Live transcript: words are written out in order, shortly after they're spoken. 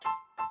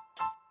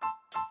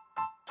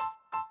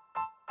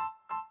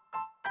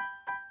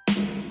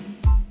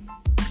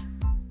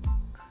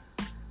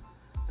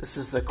This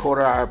is the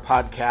Quarter Hour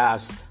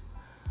Podcast.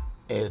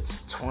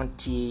 It's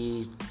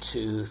 20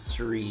 to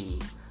 3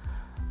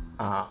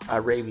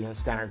 Arabian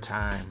Standard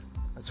Time.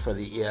 That's for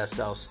the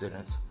ESL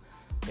students.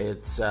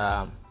 It's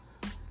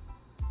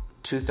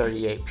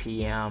 2:38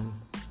 p.m.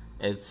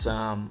 It's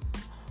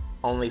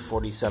only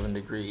 47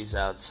 degrees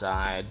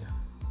outside.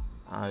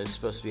 It's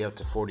supposed to be up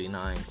to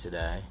 49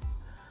 today.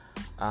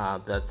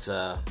 That's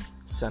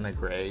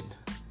centigrade.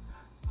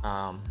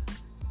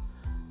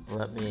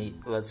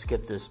 Let's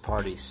get this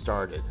party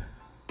started.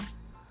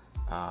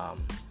 I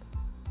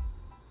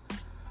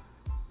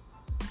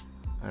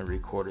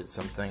recorded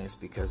some things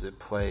because it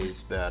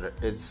plays better.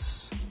 It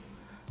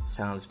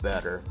sounds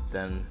better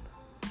than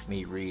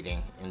me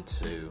reading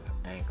into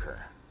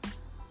Anchor.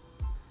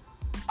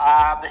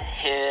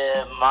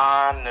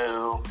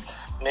 Abhimanyu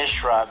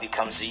Mishra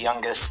becomes the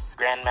youngest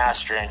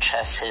grandmaster in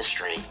chess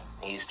history.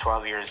 He's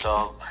 12 years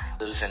old,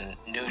 lives in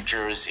New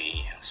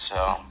Jersey,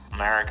 so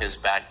America's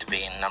back to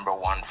being number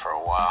one for a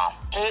while.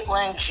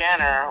 Caitlyn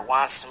Jenner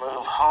wants to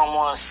move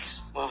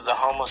the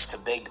homeless to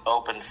big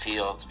open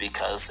fields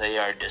because they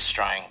are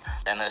destroying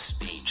Venice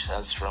Beach.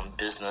 That's from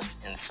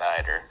Business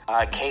Insider.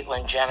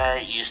 Caitlyn Jenner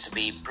used to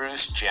be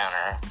Bruce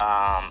Jenner,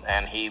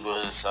 and he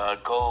was a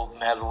gold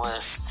medal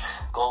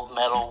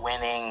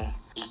winning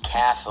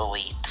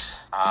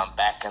decathlete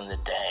back in the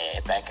day,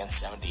 back in the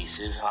 70s.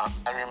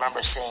 I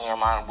remember seeing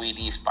him on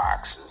Wheaties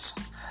boxes.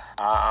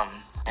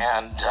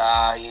 And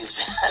he's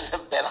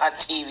been on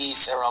TV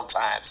several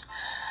times.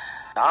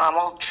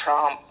 Donald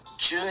Trump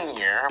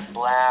Jr.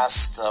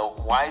 blasts the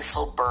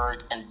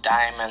Weisselberg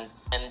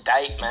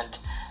indictment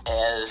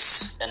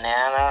as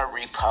Banana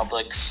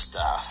Republic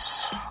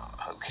stuff.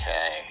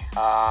 Okay.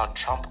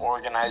 Trump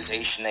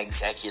Organization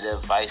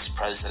Executive Vice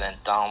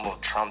President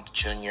Donald Trump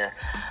Jr.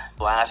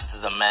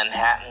 blasted the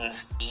Manhattan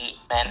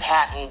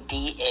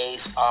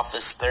DA's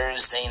office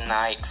Thursday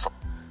night.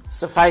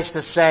 Suffice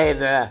to say,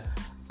 the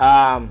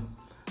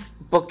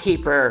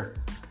bookkeeper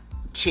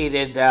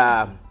cheated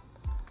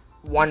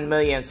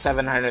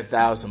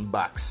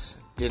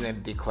 $1,700,000.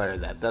 Didn't declare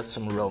that. That's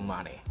some real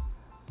money.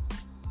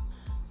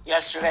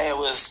 Yesterday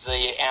was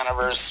the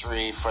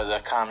anniversary for the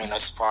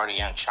Communist Party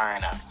in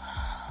China,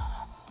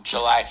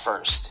 July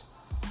 1st.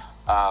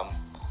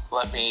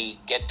 Let me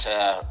get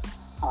to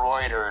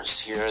Reuters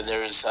here.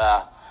 There's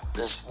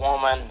this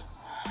woman,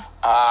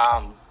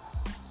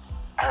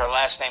 her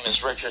last name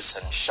is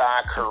Richardson,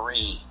 Shah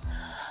Kari,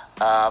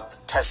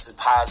 tested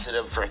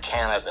positive for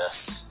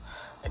cannabis.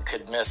 It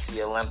could miss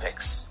the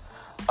Olympics.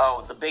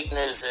 Oh, the big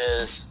news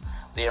is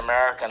the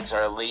Americans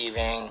are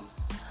leaving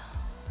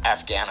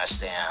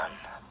Afghanistan.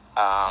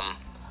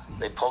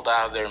 They pulled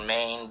out of their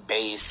main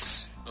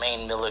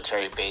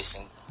military base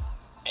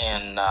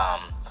in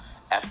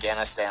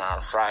Afghanistan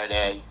on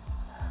Friday.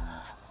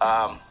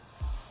 I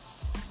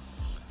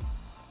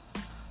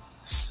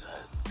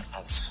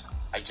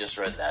just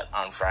read that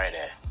on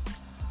Friday.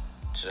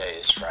 Today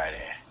is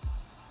Friday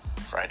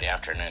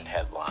afternoon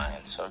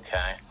headlines,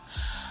 okay?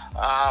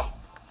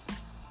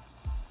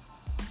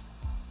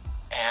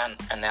 And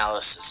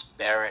analysis.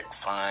 Barrett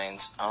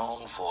finds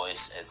own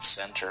voice at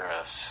center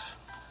of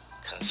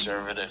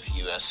conservative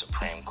U.S.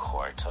 Supreme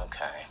Court,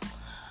 okay?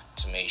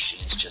 To me,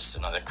 she's just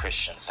another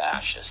Christian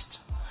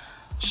fascist.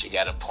 She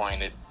got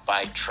appointed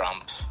by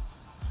Trump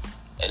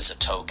as a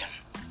token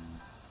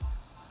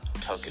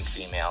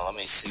female. Let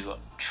me see what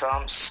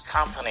Trump's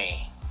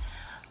company.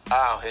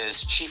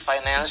 His chief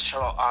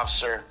financial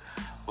officer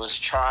was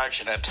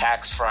charged in a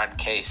tax fraud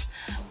case.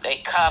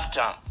 They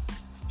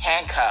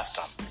handcuffed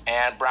him,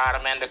 and brought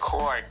him into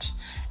court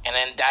and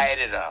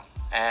indicted him.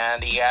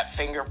 And he got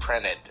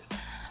fingerprinted.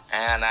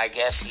 And I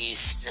guess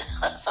he's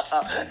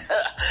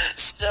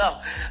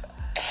still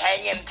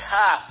hanging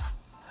tough.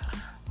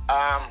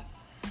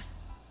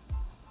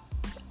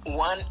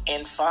 1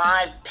 in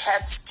 5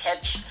 pets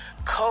catch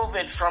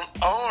COVID from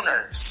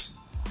owners.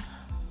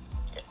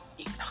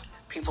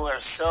 People are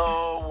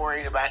so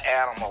worried about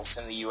animals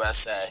in the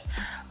USA.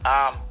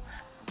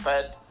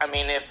 But, I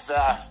mean, if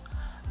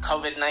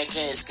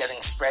COVID-19 is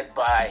getting spread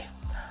by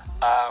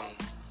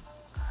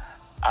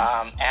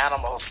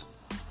animals,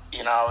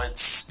 you know,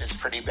 it's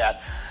pretty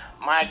bad.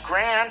 My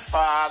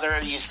grandfather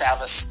used to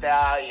have a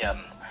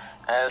stallion,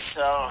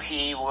 so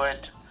he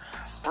would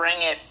bring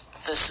it.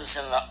 This is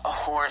in the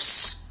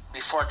horse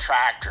before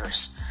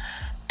tractors,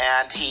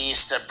 and he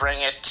used to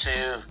bring it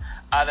to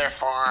other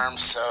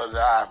farms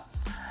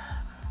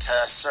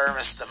to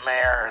service the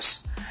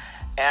mares,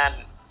 and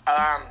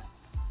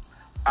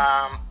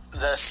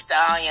the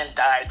stallion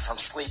died from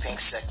sleeping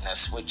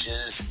sickness, which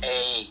is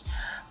a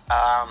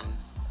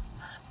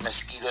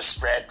mosquito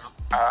spread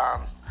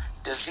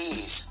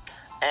disease,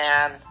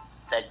 and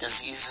that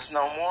disease is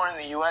no more in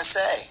the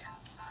USA.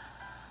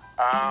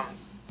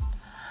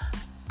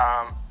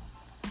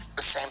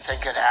 The same thing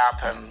could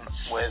happen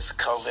with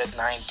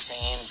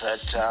COVID-19,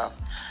 but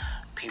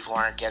people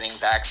aren't getting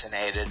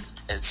vaccinated.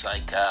 It's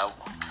like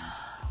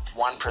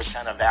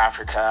 1% of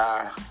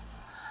Africa,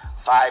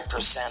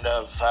 5%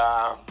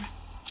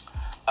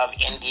 of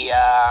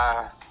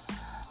India,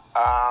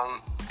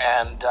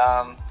 and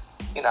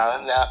And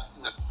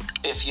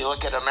if you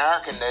look at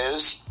American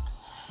news,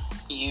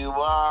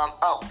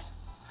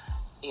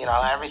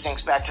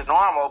 everything's back to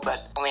normal, but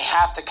only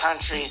half the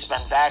country's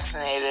been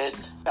vaccinated.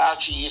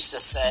 Fauci used to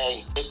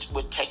say it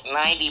would take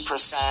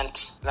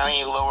 90%, then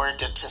he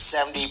lowered it to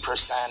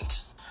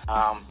 70%.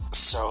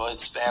 So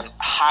it's been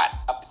hot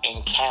up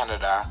in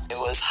Canada. It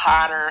was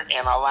hotter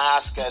in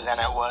Alaska than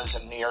it was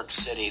in New York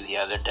City the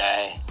other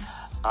day.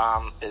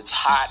 It's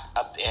hot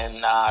up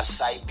in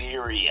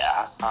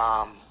Siberia.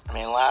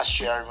 Last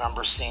year I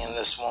remember seeing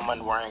this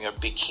woman wearing a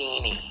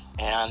bikini.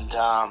 And,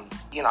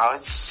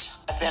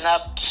 I've been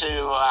up to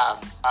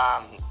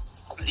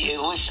the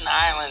Aleutian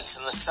Islands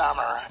in the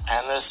summer,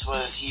 and this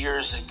was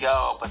years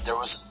ago, but there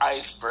was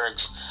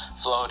icebergs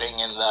floating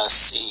in the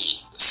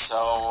sea.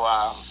 So,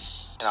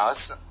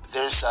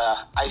 there's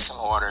ice in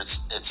the water.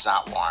 It's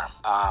not warm.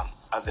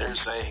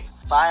 There's a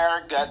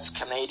fire guts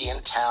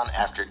Canadian town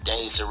after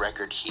days of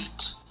record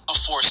heat. A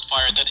forest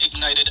fire that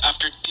ignited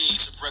after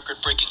days of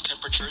record-breaking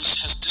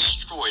temperatures has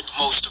destroyed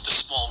most of the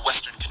small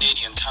western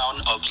Canadian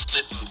town of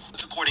Lytton.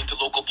 It's according to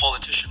local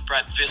politician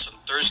Brad Viss on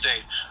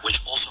Thursday,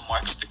 which also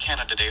marks the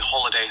Canada Day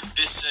holiday.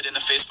 Viss said in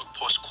a Facebook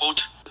post,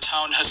 quote, "The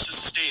town has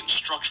sustained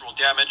structural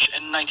damage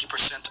and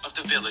 90% of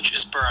the village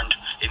is burned,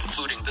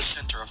 including the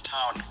center of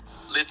town."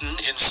 Lytton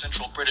in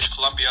central British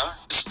Columbia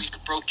this week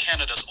broke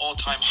Canada's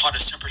all-time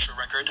hottest temperature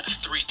record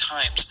 3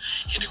 times,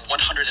 hitting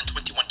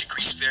 121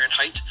 degrees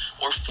Fahrenheit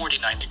or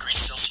 49 degrees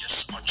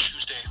Celsius on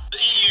Tuesday. The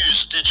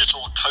EU's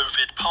digital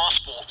COVID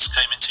passports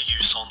came into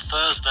use on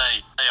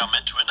Thursday. They are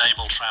meant to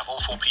enable travel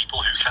for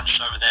people who can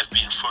show they've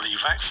been fully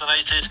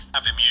vaccinated,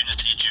 have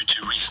immunity due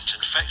to recent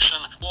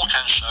infection, or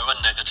can show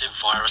a negative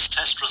virus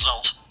test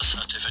result. The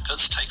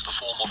certificates take the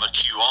form of a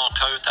QR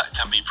code that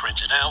can be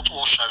printed out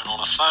or shown on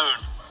a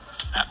phone.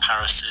 At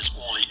Paris's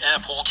Orly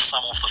Airport,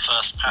 some of the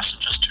first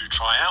passengers to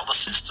try out the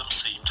system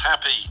seemed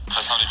happy.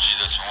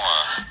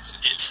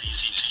 It's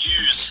easy to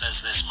use,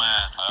 says this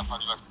man.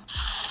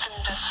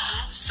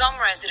 Some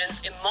residents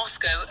in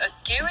Moscow are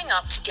gearing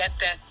up to get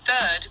their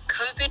third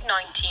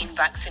COVID-19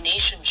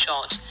 vaccination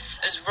shot,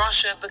 as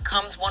Russia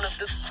becomes one of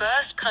the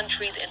first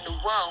countries in the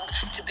world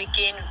to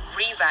begin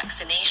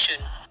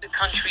revaccination. The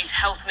country's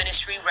health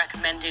ministry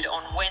recommended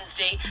on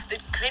Wednesday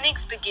that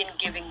clinics begin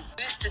giving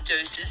booster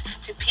doses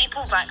to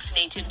people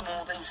vaccinated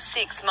more than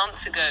 6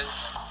 months ago.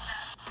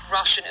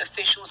 Russian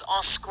officials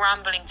are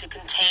scrambling to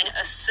contain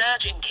a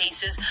surge in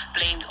cases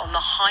blamed on the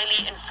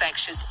highly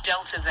infectious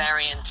Delta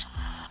variant.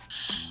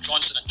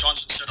 Johnson &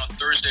 Johnson said on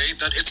Thursday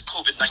that its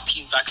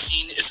COVID-19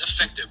 vaccine is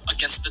effective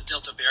against the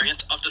Delta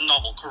variant of the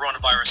novel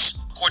coronavirus.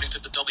 According to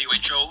the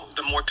WHO,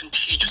 the more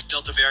contagious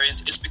Delta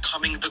variant is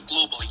becoming the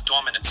globally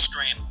dominant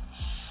strain.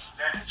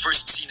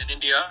 First seen in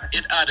India,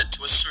 it added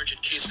to a surge in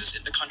cases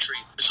in the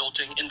country,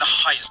 resulting in the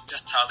highest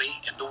death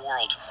tally in the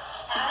world.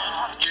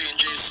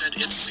 J&J said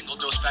its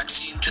single-dose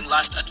vaccine can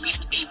last at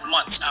least 8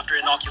 months after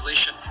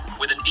inoculation,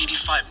 with an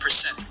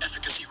 85%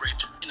 efficacy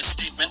rate. In a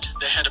statement,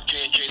 the head of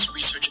J&J's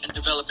research and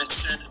development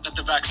said that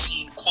the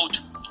vaccine, quote,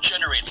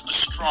 generates a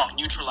strong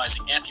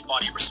neutralizing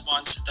antibody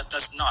response that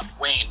does not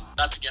wane.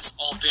 That's against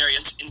all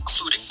variants,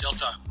 including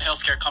Delta. A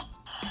healthcare company.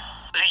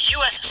 The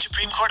U.S.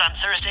 Supreme Court on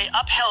Thursday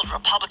upheld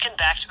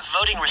Republican-backed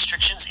voting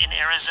restrictions in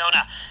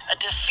Arizona, a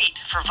defeat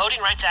for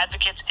voting rights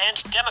advocates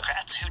and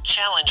Democrats who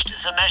challenged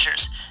the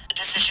measures. The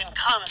decision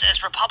comes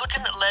as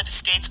Republican-led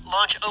states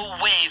launch a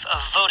wave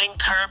of voting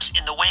curbs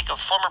in the wake of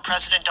former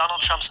President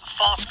Donald Trump's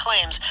false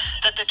claims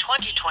that the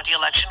 2020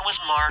 election was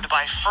marred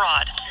by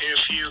fraud.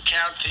 If you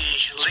count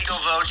the legal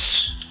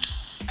votes,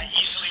 I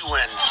easily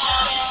win.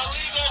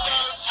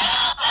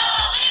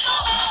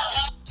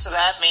 So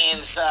that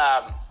means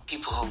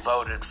people who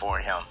voted for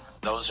him,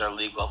 those are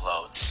legal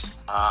votes.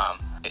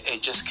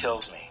 It just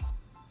kills me.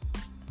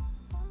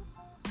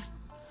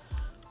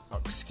 Oh,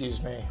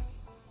 excuse me.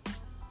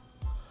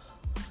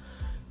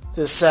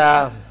 This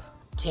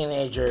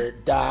teenager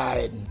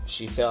died.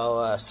 She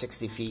fell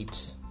 60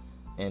 feet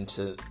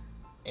into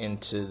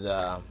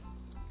the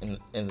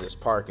in this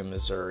park in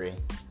Missouri.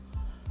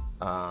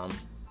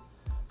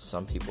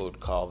 Some people would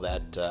call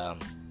that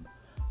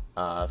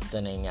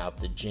thinning out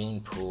the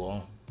gene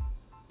pool.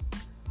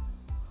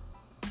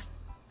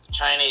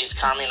 Chinese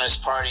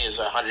Communist Party is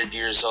 100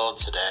 years old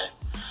today.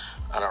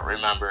 I don't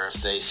remember if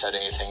they said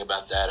anything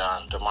about that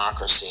on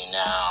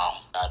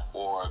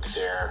democracynow.org,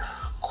 their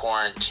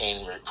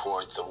quarantine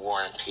report, the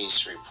War and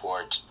Peace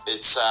report.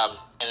 It's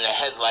in the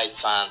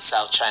headlights on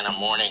South China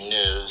Morning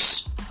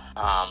News.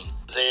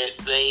 They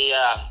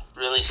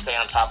really stay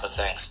on top of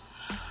things.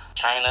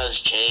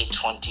 China's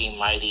J-20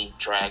 Mighty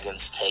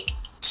Dragons take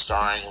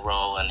starring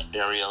role in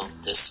aerial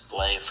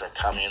display for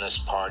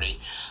Communist Party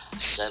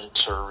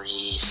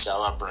centenary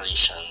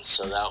celebration.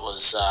 So that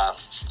was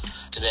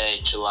today,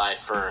 July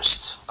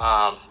 1st.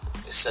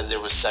 It said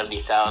there was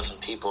 70,000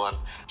 people in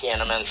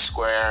Tiananmen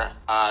Square.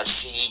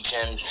 Xi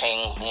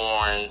Jinping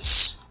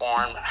warns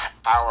foreign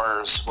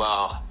powers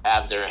will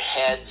have their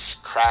heads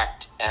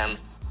cracked and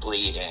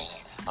bleeding.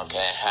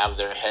 Okay, have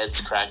their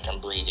heads cracked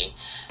and bleeding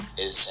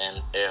is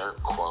in air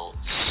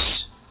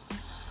quotes.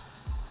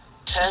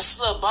 10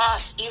 Tesla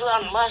boss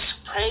Elon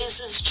Musk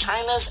praises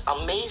China's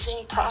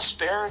amazing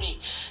prosperity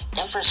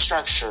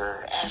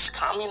infrastructure as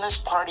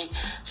Communist Party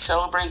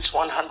celebrates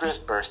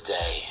 100th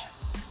birthday.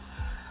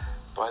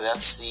 Boy,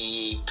 that's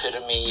the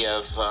epitome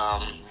of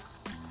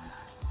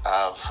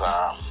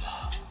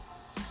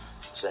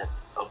is that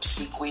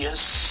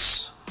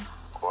obsequious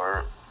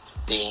or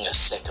being a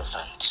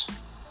sycophant?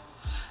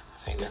 I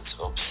think that's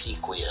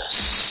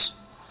obsequious.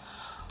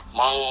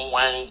 Meng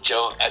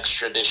Wanzhou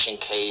extradition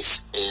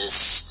case is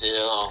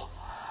still,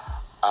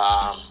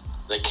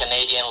 the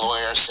Canadian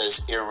lawyer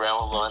says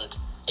irrelevant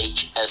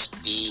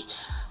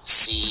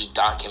HSBC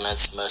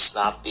documents must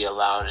not be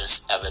allowed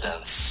as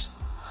evidence.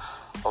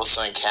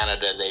 Also in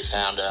Canada, they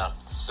found a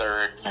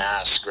third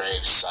mass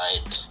grave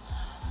site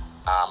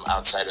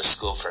outside a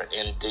school for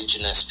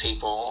Indigenous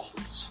people.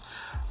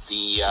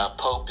 The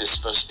Pope is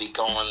supposed to be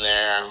going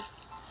there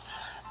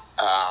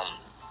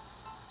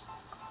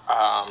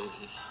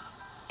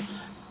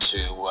to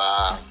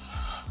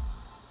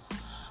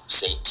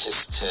say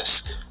tisk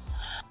tisk.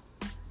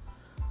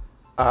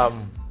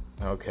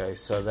 Okay,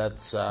 so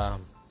that's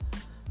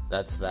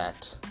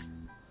that.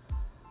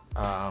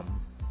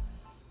 I'm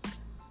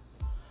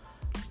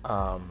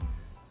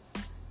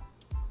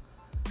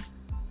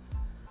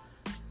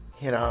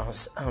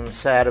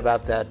sad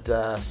about that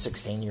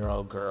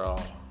 16-year-old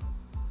girl.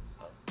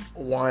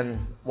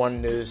 One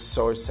news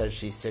source says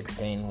she's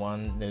 16.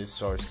 One news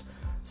source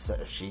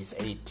says she's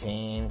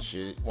 18.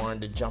 She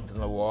wanted to jump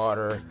in the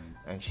water,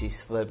 and she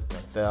slipped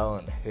and fell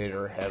and hit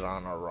her head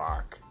on a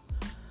rock.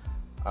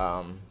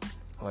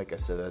 Like I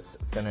said, that's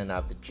thinning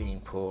out the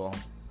gene pool.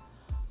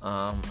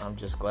 I'm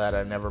just glad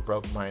I never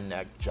broke my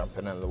neck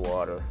jumping in the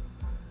water,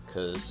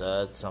 because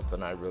it's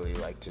something I really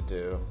like to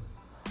do.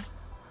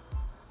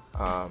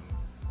 I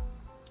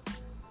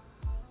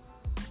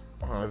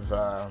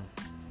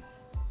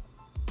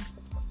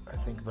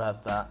think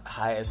about the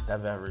highest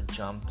I've ever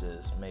jumped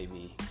is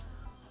maybe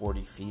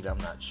 40 feet, I'm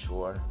not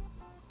sure.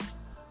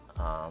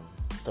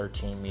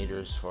 13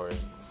 meters for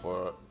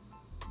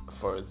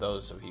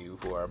those of you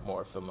who are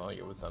more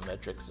familiar with the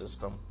metric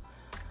system.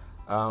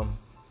 I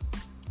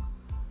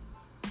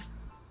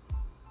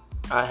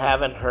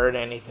haven't heard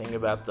anything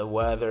about the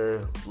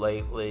weather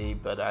lately,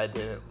 but I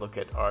didn't look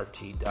at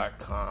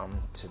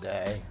RT.com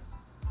today.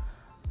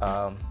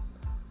 I'm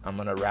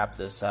going to wrap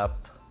this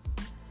up.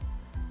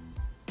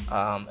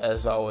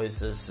 As always,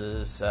 this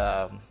is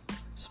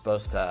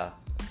supposed to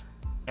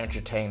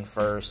entertain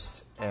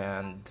first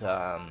and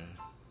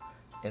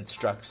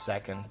instruct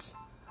second.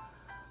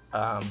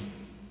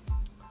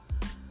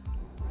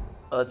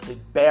 Let's see,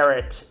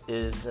 Barrett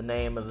is the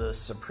name of the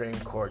Supreme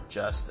Court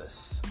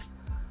justice.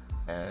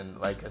 And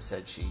like I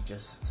said, she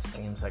just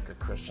seems like a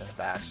Christian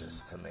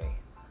fascist to me.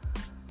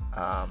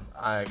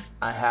 I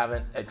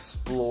haven't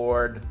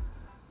explored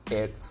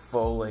it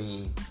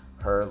fully,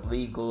 her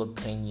legal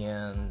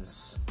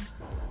opinions.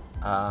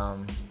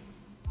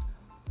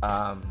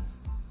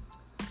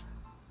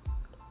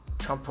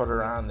 Trump put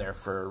her on there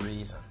for a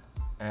reason.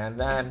 And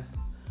then,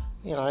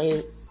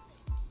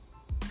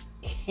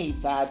 he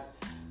thought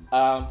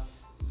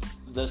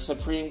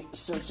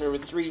since there were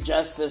 3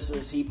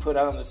 justices he put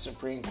on the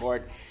Supreme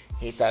Court,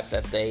 he thought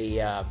that they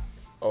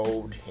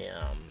owed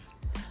him.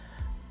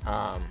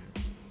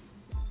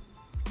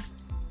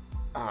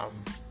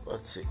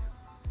 Let's see.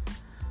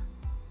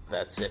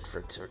 That's it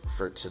for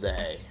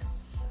today.